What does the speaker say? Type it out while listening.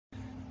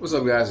What's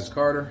up guys, it's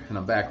Carter and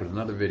I'm back with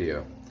another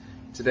video.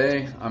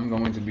 Today I'm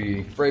going to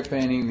be spray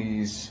painting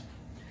these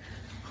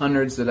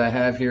hundreds that I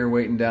have here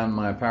waiting down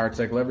my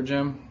PowerTech lever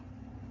gem.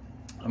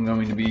 I'm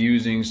going to be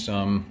using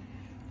some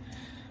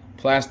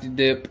Plasti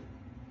Dip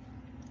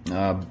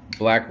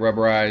black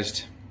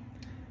rubberized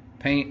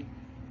paint.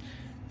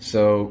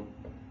 So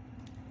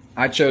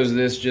I chose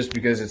this just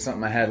because it's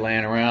something I had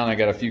laying around. I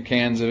got a few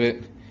cans of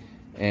it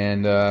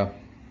and I'm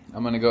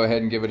going to go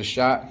ahead and give it a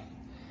shot.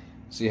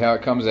 See how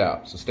it comes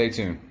out, so stay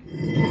tuned.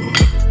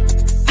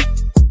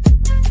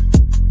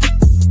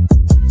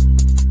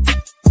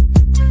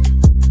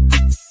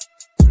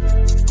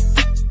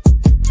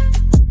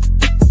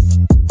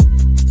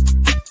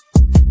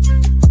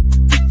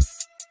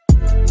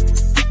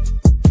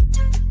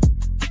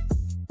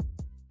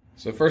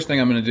 So first thing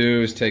I'm going to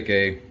do is take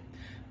a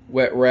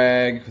wet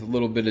rag with a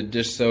little bit of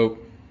dish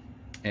soap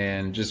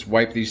and just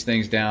wipe these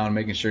things down,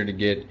 making sure to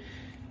get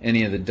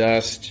any of the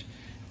dust,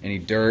 any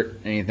dirt,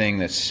 anything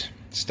that's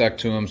stuck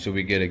to them, so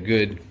we get a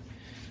good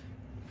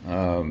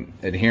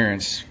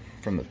adherence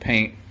from the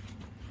paint.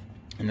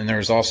 And then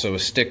there's also a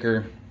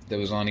sticker that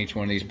was on each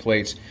one of these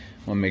plates.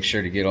 I want to make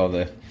sure to get all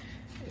the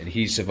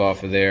adhesive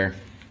off of there.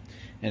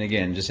 And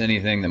again, just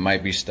anything that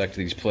might be stuck to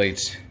these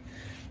plates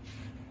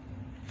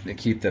that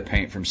keep the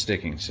paint from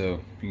sticking. So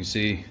you can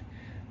see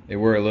they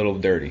were a little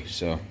dirty.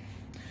 So I'm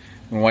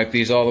gonna wipe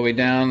these all the way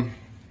down,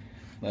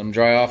 let them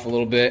dry off a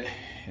little bit,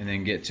 and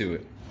then get to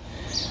it.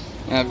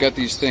 And I've got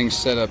these things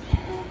set up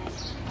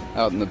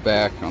out in the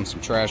back on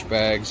some trash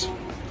bags.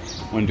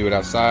 I'm going to do it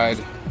outside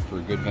for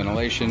good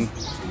ventilation.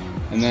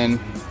 And then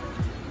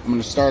I'm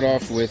going to start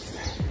off with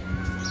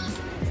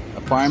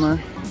a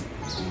primer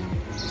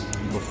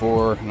and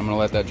I'm going to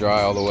let that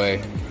dry all the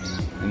way,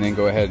 and then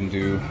go ahead and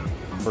do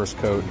the first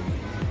coat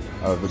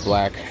of the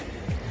black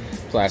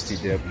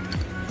Plasti Dip.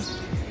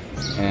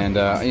 And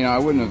you know, I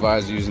wouldn't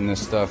advise using this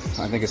stuff.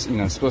 I think it's, you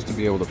know, it's supposed to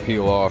be able to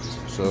peel off,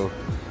 so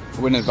I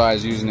wouldn't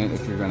advise using it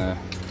if you're gonna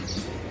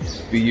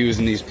be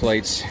using these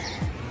plates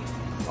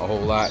a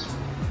whole lot.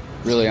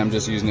 Really, I'm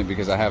just using it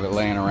because I have it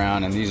laying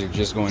around, and these are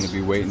just going to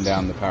be weighting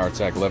down the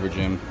PowerTech lever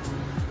gem.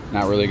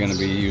 Not really going to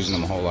be using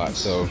them a whole lot,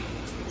 so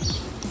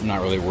I'm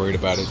not really worried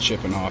about it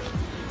chipping off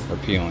or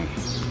peeling.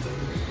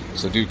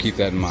 So do keep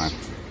that in mind.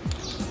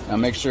 Now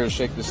make sure to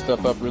shake this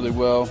stuff up really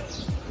well.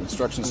 The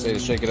instructions say to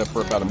shake it up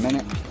for about a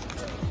minute.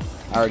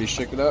 I already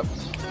shook it up,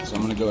 so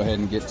I'm going to go ahead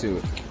and get to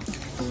it.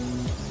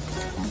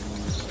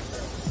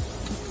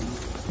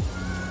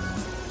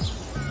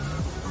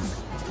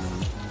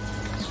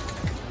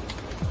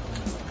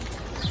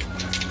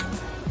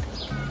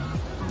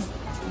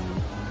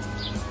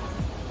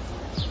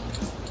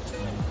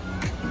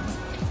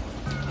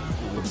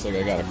 Looks like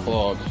I got a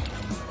clog.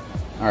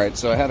 Alright,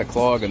 so I had a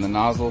clog in the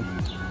nozzle.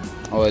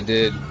 All I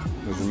did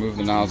was remove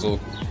the nozzle,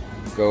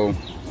 go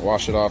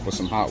wash it off with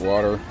some hot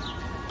water,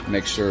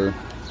 make sure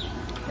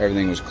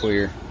everything was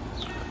clear,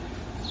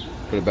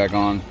 put it back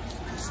on,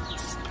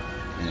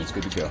 and it's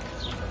good to go.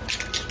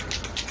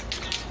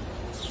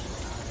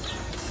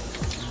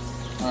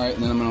 Alright,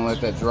 and then I'm going to let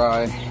that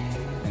dry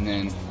and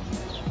then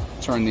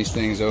turn these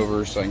things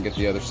over so I can get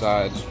the other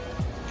side.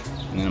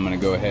 And then I'm going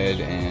to go ahead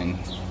and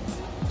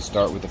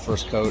start with the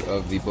first coat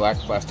of the black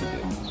Plasti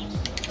Dip.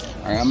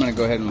 Alright, I'm going to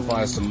go ahead and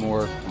apply some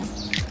more.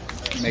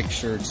 Make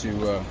sure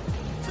to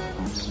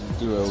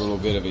do a little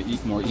bit of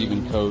a more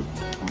even coat,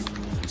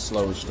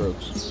 slower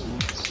strokes.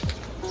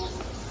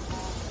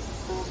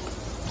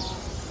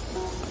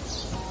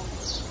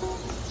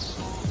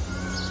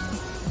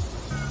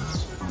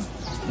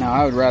 Now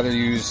I would rather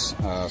use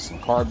some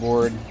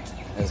cardboard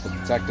as the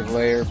protective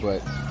layer,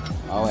 but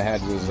all I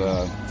had was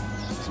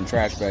some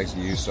trash bags to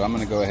use, so I'm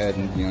going to go ahead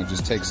and, you know,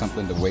 just take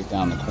something to weight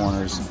down the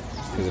corners,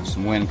 because if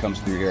some wind comes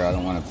through here, I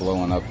don't want it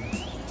blowing up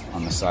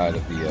on the side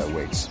of the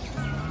weights.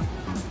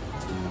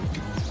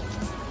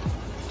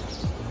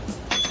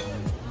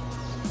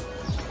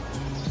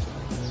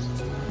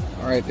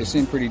 Alright, they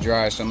seem pretty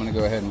dry, so I'm going to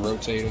go ahead and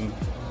rotate them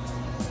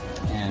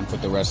and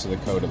put the rest of the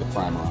coat of the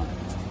primer on.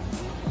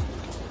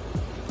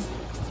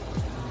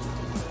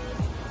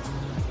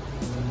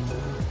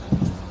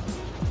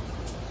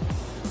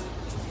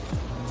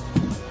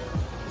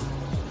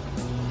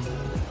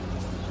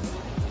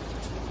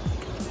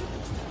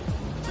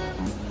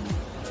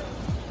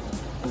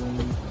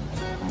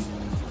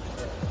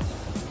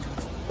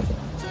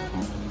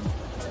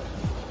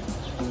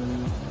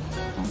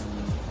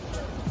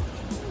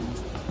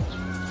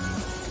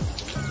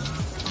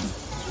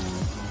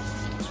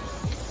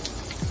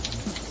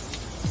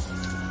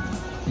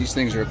 These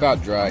things are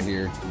about dry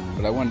here,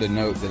 but I wanted to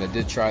note that I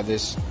did try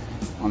this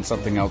on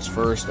something else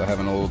first. I have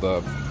an old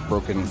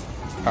broken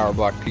power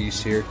block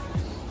piece here,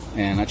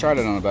 and I tried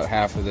it on about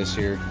half of this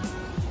here,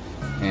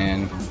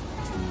 and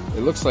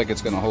it looks like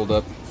it's going to hold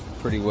up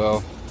pretty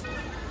well.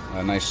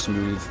 A nice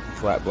smooth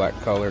flat black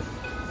color.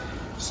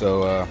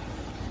 So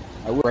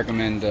I would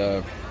recommend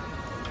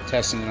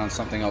testing it on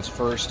something else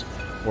first,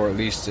 or at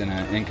least in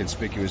an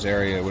inconspicuous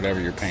area, whatever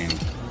you're painting.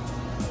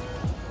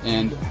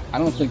 And I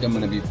don't think I'm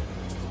going to be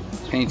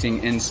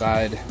painting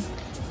inside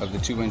of the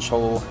 2-inch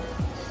hole.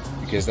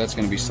 because that's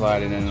going to be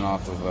sliding in and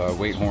off of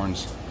weight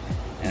horns,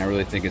 and I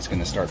really think it's going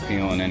to start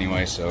peeling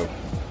anyway, so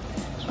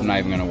I'm not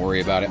even going to worry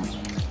about it.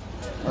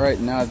 All right,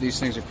 now that these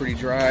things are pretty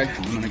dry,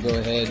 I'm going to go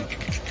ahead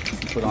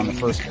and put on the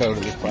first coat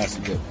of this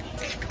Plasti Dip.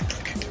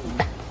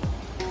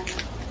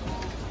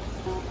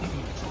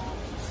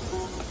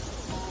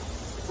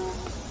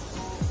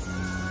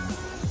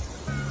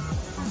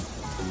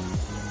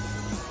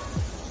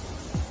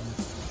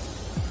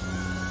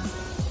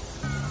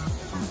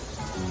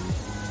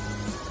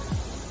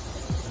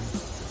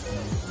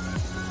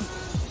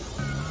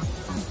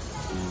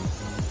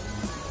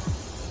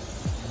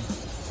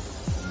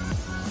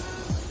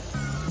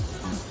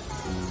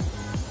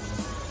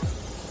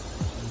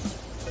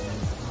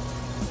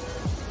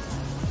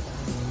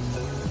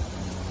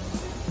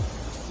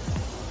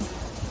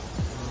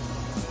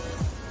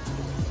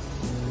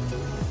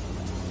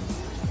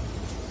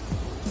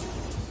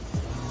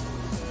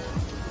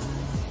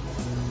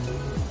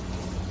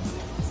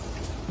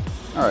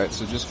 Alright,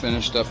 so just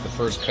finished up the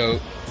first coat,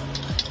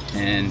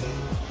 and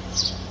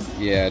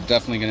yeah,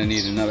 definitely going to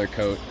need another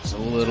coat. It's a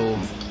little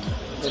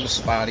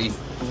spotty,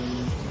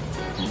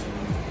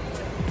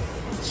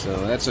 so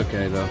that's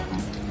okay though.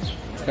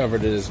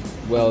 Covered it as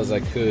well as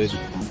I could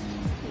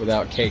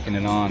without caking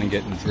it on and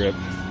getting drip.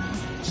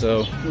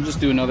 So we'll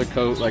just do another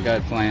coat like I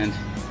had planned,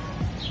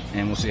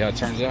 and we'll see how it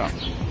turns out.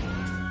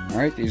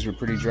 Alright, these were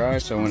pretty dry,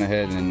 so I went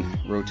ahead and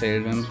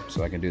rotated them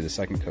so I can do the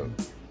second coat.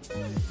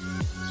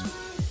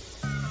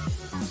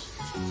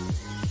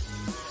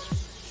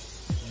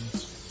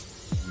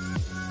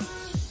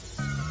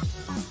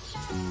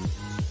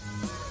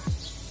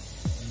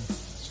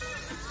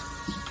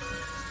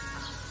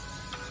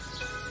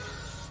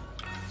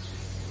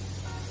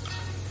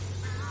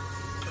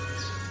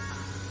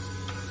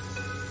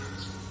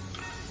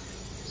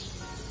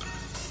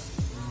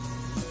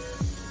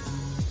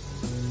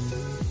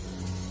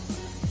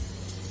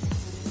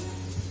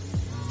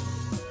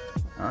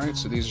 Alright,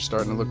 so these are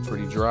starting to look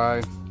pretty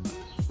dry.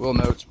 We'll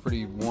note it's a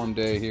pretty warm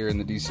day here in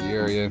the DC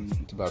area.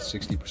 It's about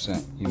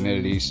 60%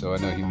 humidity, so I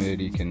know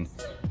humidity can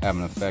have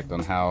an effect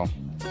on how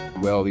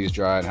well these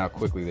dry and how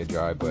quickly they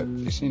dry, but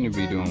they seem to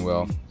be doing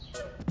well.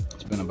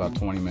 It's been about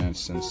 20 minutes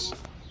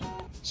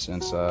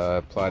since I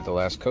applied the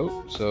last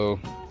coat, so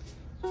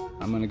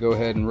I'm going to go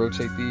ahead and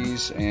rotate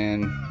these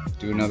and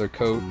do another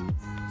coat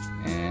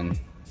and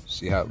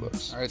see how it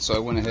looks. Alright, so I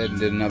went ahead and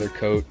did another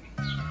coat,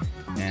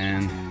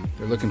 and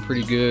they're looking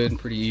pretty good,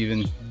 pretty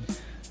even.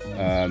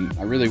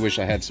 I really wish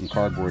I had some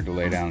cardboard to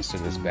lay down instead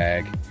of this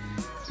bag,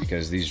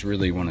 because these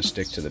really want to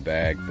stick to the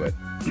bag, but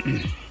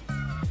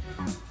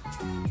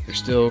they're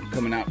still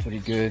coming out pretty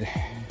good.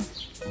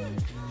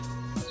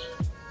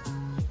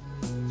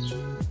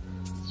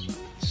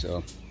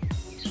 So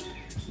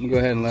I'm gonna go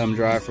ahead and let them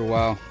dry for a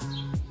while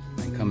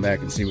and come back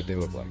and see what they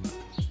look like.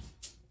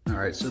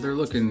 Alright, so they're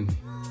looking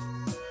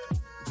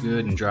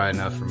good and dry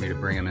enough for me to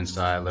bring them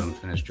inside, let them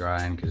finish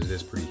drying, because it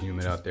is pretty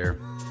humid out there.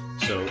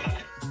 So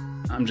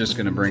I'm just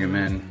gonna bring them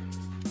in,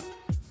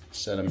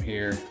 set them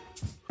here,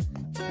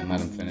 and let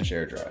them finish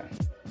air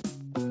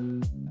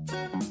drying.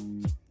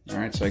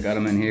 Alright, so I got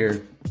them in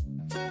here.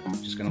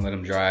 Just gonna let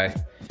them dry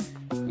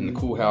in the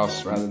cool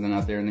house rather than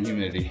out there in the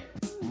humidity.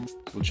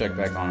 We'll check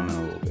back on them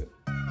in a little bit.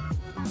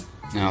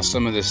 Now,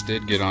 some of this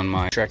did get on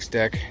my Trex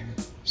deck,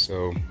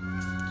 so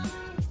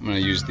I'm gonna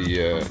use a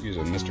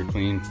Mr.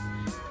 Clean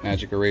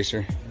magic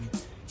eraser.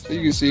 So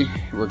you can see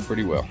it worked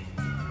pretty well.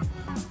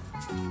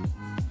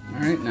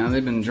 Alright, now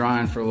they've been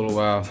drying for a little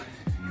while,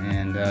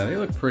 and they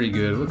look pretty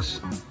good.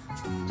 It's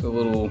a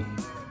little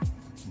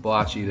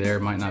blotchy there,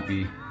 might not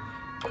be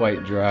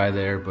quite dry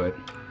there, but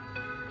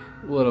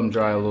we'll let them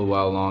dry a little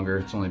while longer.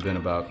 It's only been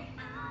about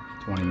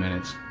 20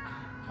 minutes.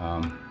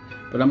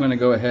 But I'm going to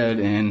go ahead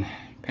and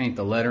paint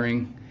the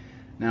lettering.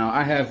 Now,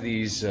 I have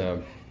these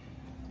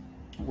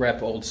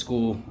Rep old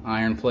school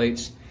iron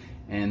plates,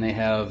 and they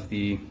have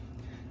the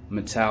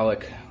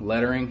metallic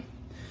lettering.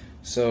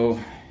 So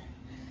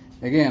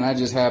again, I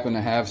just happen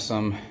to have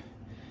some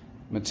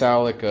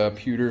metallic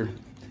pewter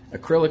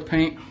acrylic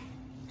paint,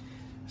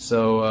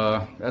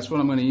 so that's what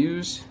I'm going to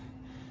use.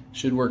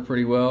 Should work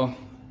pretty well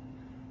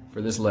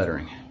for this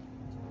lettering.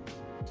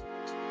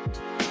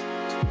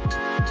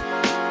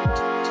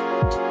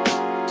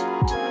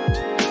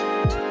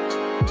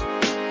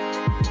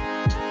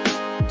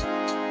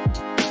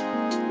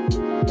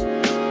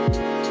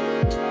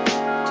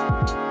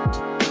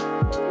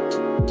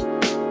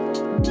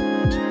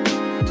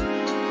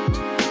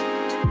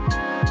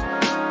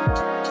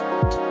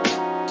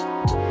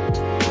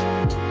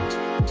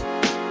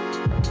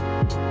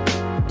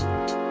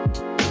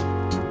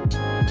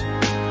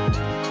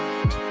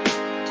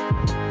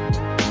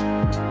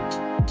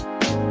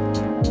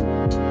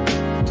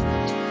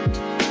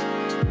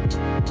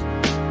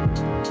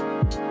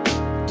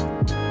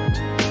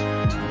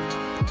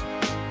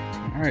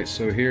 Alright,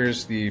 so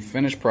here's the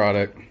finished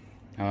product.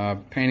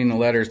 Painting the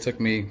letters took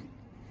me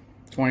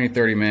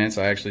 20-30 minutes.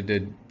 I actually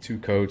did 2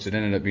 coats. It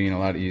ended up being a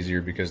lot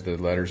easier because the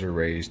letters are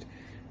raised.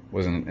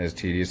 Wasn't as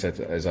tedious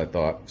as I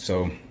thought.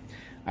 So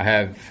I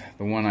have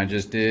the one I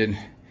just did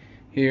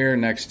here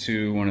next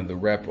to one of the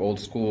Rep old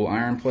school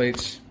iron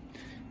plates,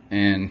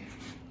 and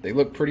they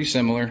look pretty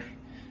similar.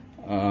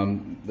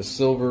 The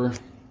silver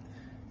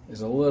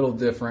is a little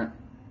different.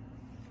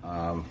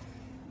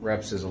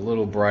 Rep's is a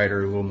little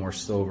brighter, a little more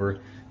silver.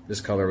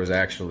 This color was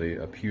actually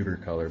a pewter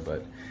color,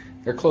 but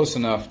they're close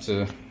enough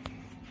to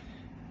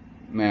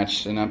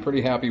match, and I'm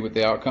pretty happy with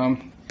the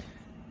outcome.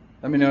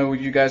 Let me know what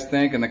you guys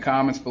think in the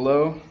comments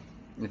below.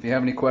 If you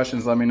have any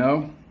questions, let me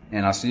know,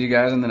 and I'll see you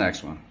guys in the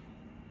next one.